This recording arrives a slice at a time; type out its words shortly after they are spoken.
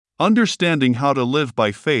Understanding how to live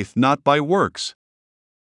by faith, not by works.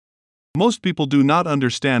 Most people do not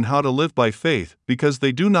understand how to live by faith because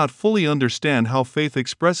they do not fully understand how faith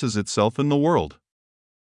expresses itself in the world.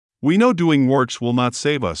 We know doing works will not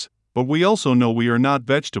save us, but we also know we are not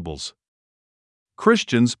vegetables.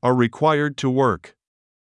 Christians are required to work.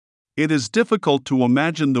 It is difficult to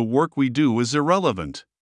imagine the work we do is irrelevant.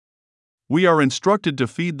 We are instructed to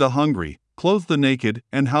feed the hungry, clothe the naked,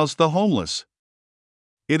 and house the homeless.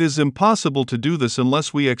 It is impossible to do this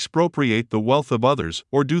unless we expropriate the wealth of others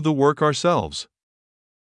or do the work ourselves.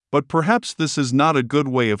 But perhaps this is not a good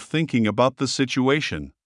way of thinking about the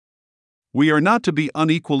situation. We are not to be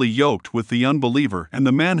unequally yoked with the unbeliever, and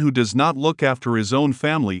the man who does not look after his own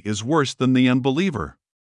family is worse than the unbeliever.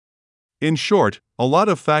 In short, a lot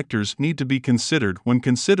of factors need to be considered when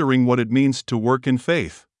considering what it means to work in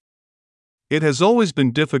faith. It has always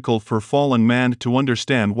been difficult for fallen man to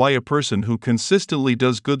understand why a person who consistently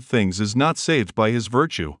does good things is not saved by his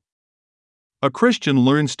virtue. A Christian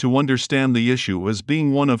learns to understand the issue as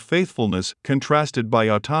being one of faithfulness contrasted by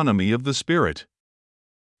autonomy of the Spirit.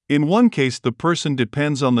 In one case, the person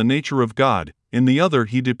depends on the nature of God, in the other,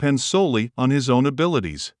 he depends solely on his own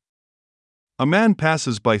abilities. A man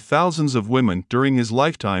passes by thousands of women during his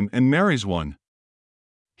lifetime and marries one.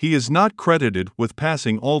 He is not credited with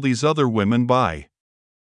passing all these other women by.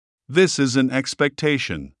 This is an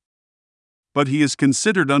expectation. But he is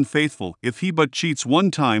considered unfaithful if he but cheats one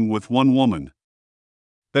time with one woman.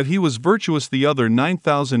 That he was virtuous the other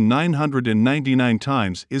 9,999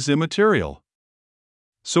 times is immaterial.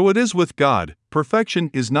 So it is with God. Perfection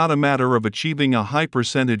is not a matter of achieving a high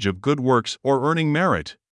percentage of good works or earning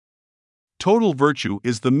merit. Total virtue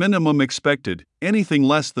is the minimum expected, anything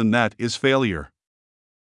less than that is failure.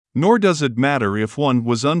 Nor does it matter if one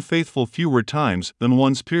was unfaithful fewer times than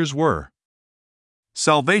one's peers were.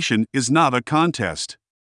 Salvation is not a contest.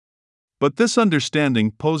 But this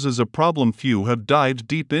understanding poses a problem few have dived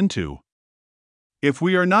deep into. If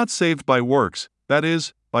we are not saved by works, that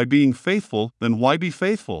is, by being faithful, then why be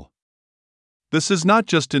faithful? This is not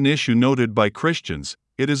just an issue noted by Christians,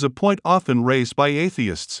 it is a point often raised by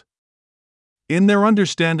atheists. In their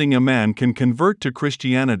understanding, a man can convert to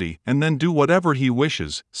Christianity and then do whatever he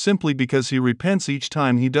wishes, simply because he repents each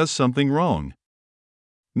time he does something wrong.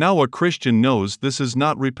 Now a Christian knows this is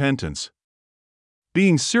not repentance.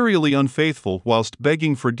 Being serially unfaithful whilst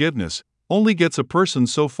begging forgiveness only gets a person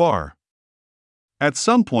so far. At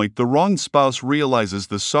some point, the wronged spouse realizes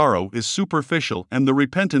the sorrow is superficial and the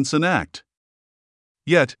repentance an act.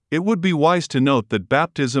 Yet, it would be wise to note that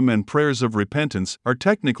baptism and prayers of repentance are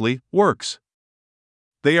technically works.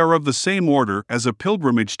 They are of the same order as a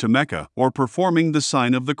pilgrimage to Mecca or performing the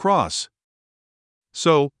sign of the cross.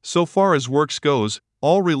 So far as works goes,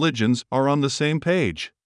 all religions are on the same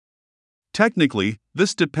page. Technically,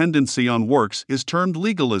 this dependency on works is termed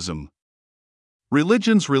legalism.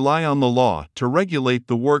 Religions rely on the law to regulate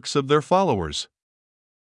the works of their followers.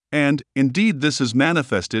 And, indeed, this is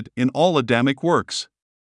manifested in all Adamic works.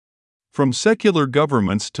 From secular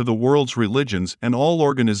governments to the world's religions and all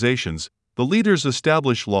organizations, the leaders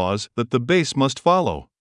establish laws that the base must follow.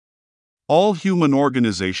 All human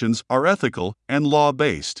organizations are ethical and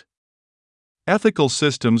law-based. Ethical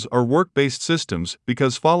systems are work-based systems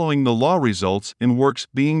because following the law results in works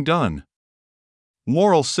being done.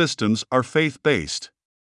 Moral systems are faith-based.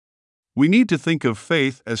 We need to think of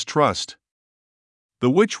faith as trust. The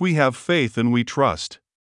which we have faith and we trust.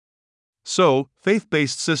 So,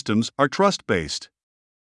 faith-based systems are trust-based.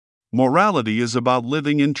 Morality is about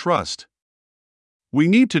living in trust. We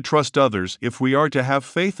need to trust others if we are to have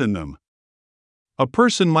faith in them. A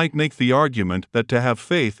person might make the argument that to have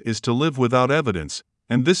faith is to live without evidence,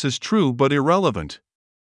 and this is true but irrelevant.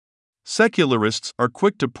 Secularists are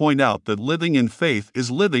quick to point out that living in faith is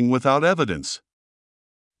living without evidence.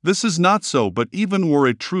 This is not so, but even were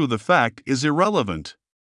it true, the fact is irrelevant.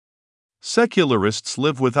 Secularists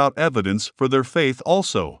live without evidence for their faith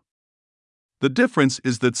also. The difference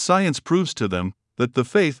is that science proves to them that the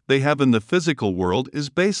faith they have in the physical world is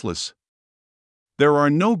baseless. There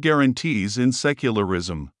are no guarantees in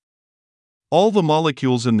secularism. All the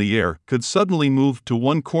molecules in the air could suddenly move to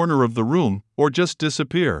one corner of the room or just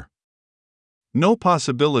disappear. No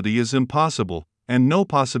possibility is impossible, and no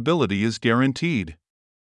possibility is guaranteed.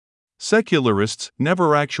 Secularists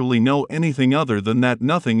never actually know anything other than that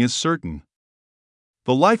nothing is certain.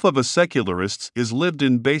 The life of a secularist is lived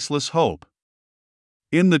in baseless hope.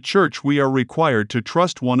 In the church, we are required to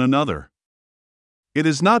trust one another. It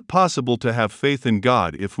is not possible to have faith in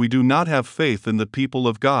God if we do not have faith in the people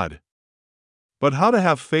of God. But how to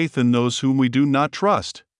have faith in those whom we do not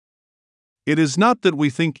trust? It is not that we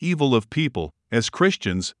think evil of people, as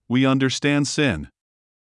Christians, we understand sin.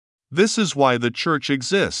 This is why the church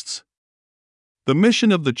exists. The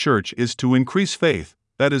mission of the church is to increase faith,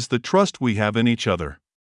 that is, the trust we have in each other.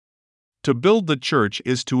 To build the church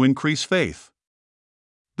is to increase faith.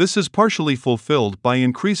 This is partially fulfilled by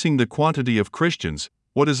increasing the quantity of Christians.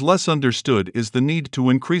 What is less understood is the need to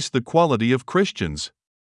increase the quality of Christians.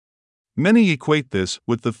 Many equate this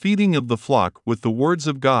with the feeding of the flock with the words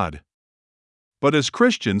of God. But as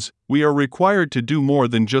Christians, we are required to do more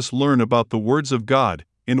than just learn about the words of God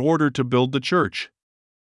in order to build the church.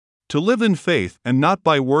 To live in faith and not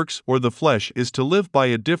by works or the flesh is to live by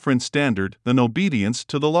a different standard than obedience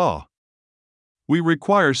to the law. We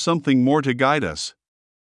require something more to guide us.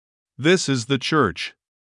 This is the church.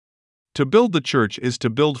 To build the church is to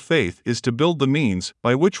build faith, is to build the means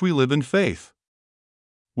by which we live in faith.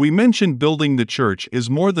 We mentioned building the church is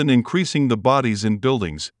more than increasing the bodies in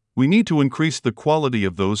buildings. We need to increase the quality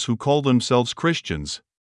of those who call themselves Christians.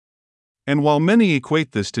 And while many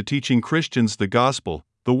equate this to teaching Christians the gospel,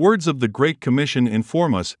 the words of the Great Commission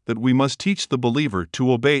inform us that we must teach the believer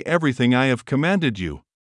to obey everything I have commanded you.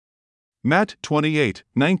 Matt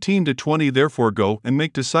 28:19-20 Therefore go and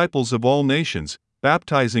make disciples of all nations,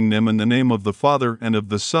 baptizing them in the name of the Father and of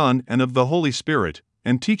the Son and of the Holy Spirit,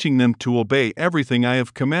 and teaching them to obey everything I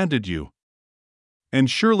have commanded you. And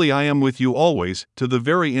surely I am with you always, to the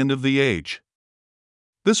very end of the age.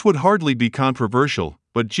 This would hardly be controversial,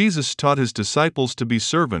 but Jesus taught his disciples to be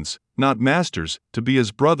servants, not masters, to be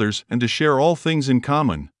his brothers and to share all things in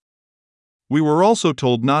common. We were also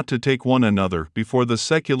told not to take one another before the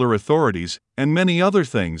secular authorities, and many other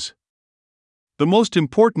things. The most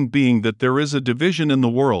important being that there is a division in the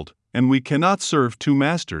world, and we cannot serve two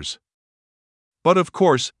masters. But of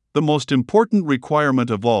course, the most important requirement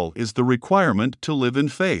of all is the requirement to live in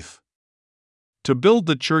faith. To build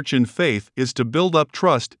the church in faith is to build up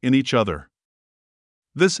trust in each other.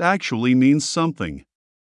 This actually means something.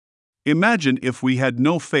 Imagine if we had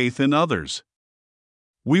no faith in others.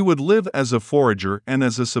 We would live as a forager and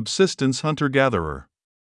as a subsistence hunter-gatherer.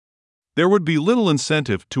 There would be little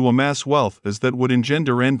incentive to amass wealth, as that would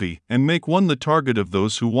engender envy and make one the target of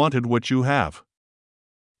those who wanted what you have.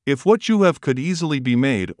 If what you have could easily be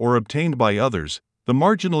made or obtained by others, the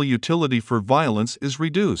marginal utility for violence is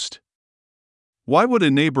reduced. Why would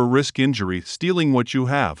a neighbor risk injury stealing what you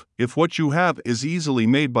have, if what you have is easily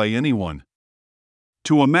made by anyone?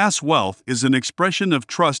 To amass wealth is an expression of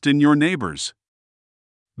trust in your neighbors.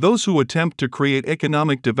 Those who attempt to create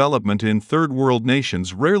economic development in third world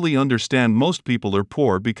nations rarely understand most people are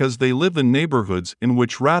poor because they live in neighborhoods in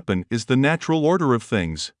which rapine is the natural order of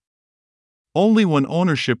things. Only when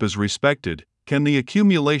ownership is respected can the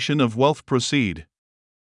accumulation of wealth proceed.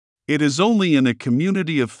 It is only in a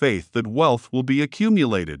community of faith that wealth will be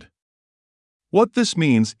accumulated. What this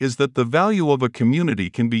means is that the value of a community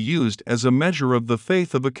can be used as a measure of the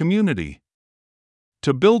faith of a community.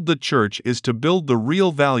 To build the church is to build the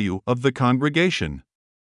real value of the congregation.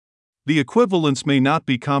 The equivalence may not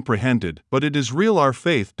be comprehended, but it is real. Our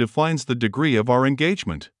faith defines the degree of our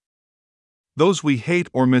engagement. Those we hate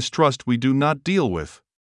or mistrust we do not deal with.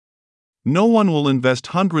 No one will invest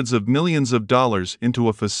hundreds of millions of dollars into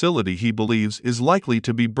a facility he believes is likely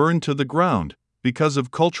to be burned to the ground because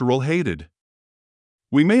of cultural hatred.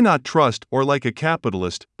 We may not trust or like a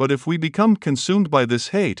capitalist, but if we become consumed by this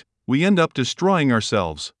hate, we end up destroying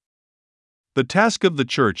ourselves. The task of the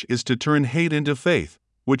church is to turn hate into faith,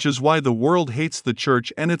 which is why the world hates the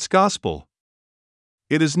church and its gospel.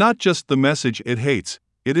 It is not just the message it hates,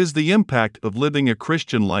 it is the impact of living a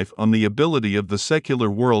Christian life on the ability of the secular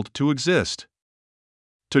world to exist.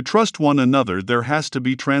 To trust one another, there has to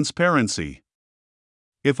be transparency.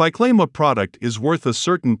 If I claim a product is worth a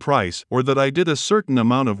certain price or that I did a certain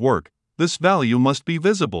amount of work, this value must be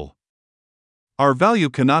visible. Our value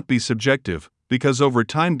cannot be subjective, because over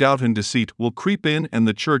time doubt and deceit will creep in and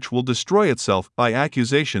the church will destroy itself by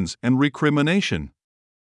accusations and recrimination.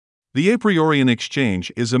 The a priori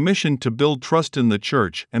exchange is a mission to build trust in the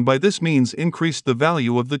church and by this means increase the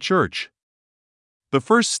value of the church. The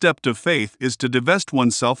first step to faith is to divest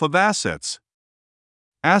oneself of assets.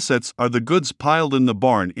 Assets are the goods piled in the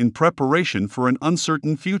barn in preparation for an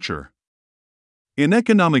uncertain future. In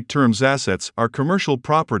economic terms, assets are commercial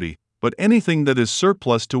property, but anything that is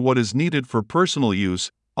surplus to what is needed for personal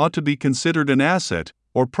use ought to be considered an asset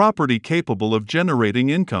or property capable of generating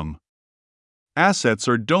income. Assets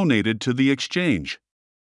are donated to the exchange.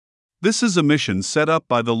 This is a mission set up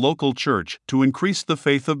by the local church to increase the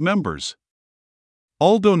faith of members.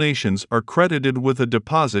 All donations are credited with a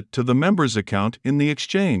deposit to the members' account in the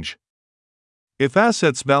exchange. If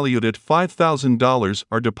assets valued at $5,000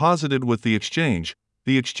 are deposited with the exchange,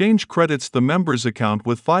 the exchange credits the member's account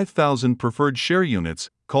with 5,000 preferred share units,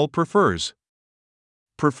 called prefers.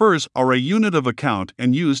 Prefers are a unit of account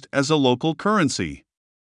and used as a local currency.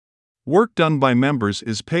 Work done by members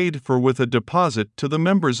is paid for with a deposit to the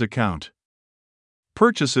member's account.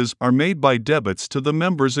 Purchases are made by debits to the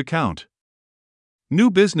member's account. New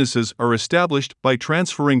businesses are established by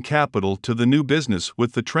transferring capital to the new business,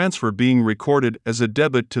 with the transfer being recorded as a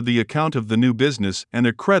debit to the account of the new business and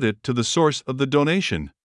a credit to the source of the donation.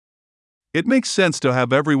 It makes sense to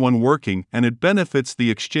have everyone working, and it benefits the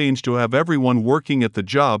exchange to have everyone working at the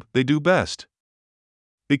job they do best.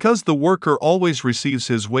 Because the worker always receives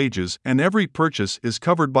his wages and every purchase is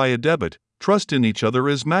covered by a debit, trust in each other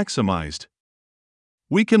is maximized.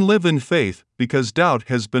 We can live in faith because doubt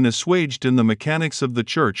has been assuaged in the mechanics of the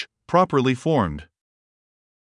church, properly formed.